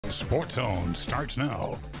Sports Zone starts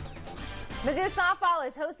now. Mizzou softball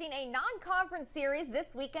is hosting a non-conference series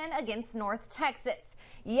this weekend against North Texas.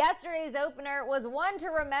 Yesterday's opener was one to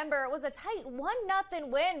remember. It was a tight 1-0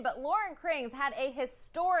 win, but Lauren Krings had a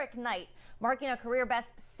historic night, marking a career-best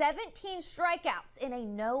 17 strikeouts in a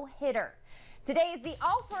no-hitter. Today is the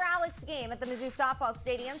All for Alex game at the Mizzou softball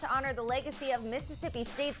stadium to honor the legacy of Mississippi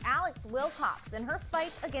State's Alex Wilcox in her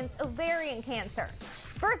fight against ovarian cancer.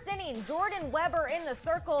 First inning, Jordan Weber in the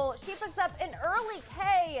circle. She picks up an early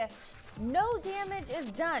K. No damage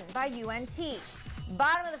is done by UNT.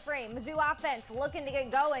 Bottom of the frame, Mizzou offense looking to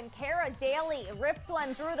get going. Kara Daly rips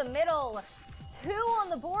one through the middle. 2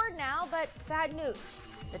 on the board now, but bad news.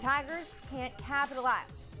 The Tigers can't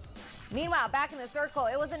capitalize. Meanwhile, back in the circle,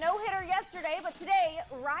 it was a no-hitter yesterday, but today,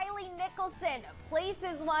 Riley Nicholson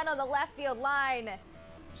places one on the left field line.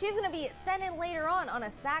 She's going to be sent in later on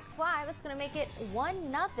a sac fly. That's going to make it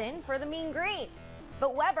 1-0 for the Mean Green.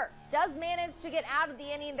 But Weber does manage to get out of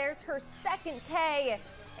the inning. There's her second K.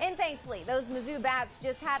 And thankfully, those Mizzou bats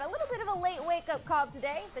just had a little bit of a late wake-up call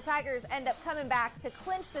today. The Tigers end up coming back to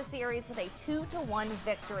clinch the series with a 2-1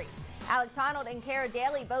 victory. Alex Honnold and Kara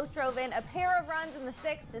Daly both drove in a pair of runs in the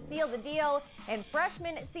 6th to seal the deal. And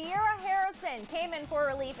freshman Sierra Harrison came in for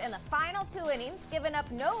relief in the final 2 innings, giving up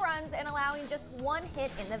no runs and allowing just 1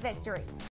 hit in the victory.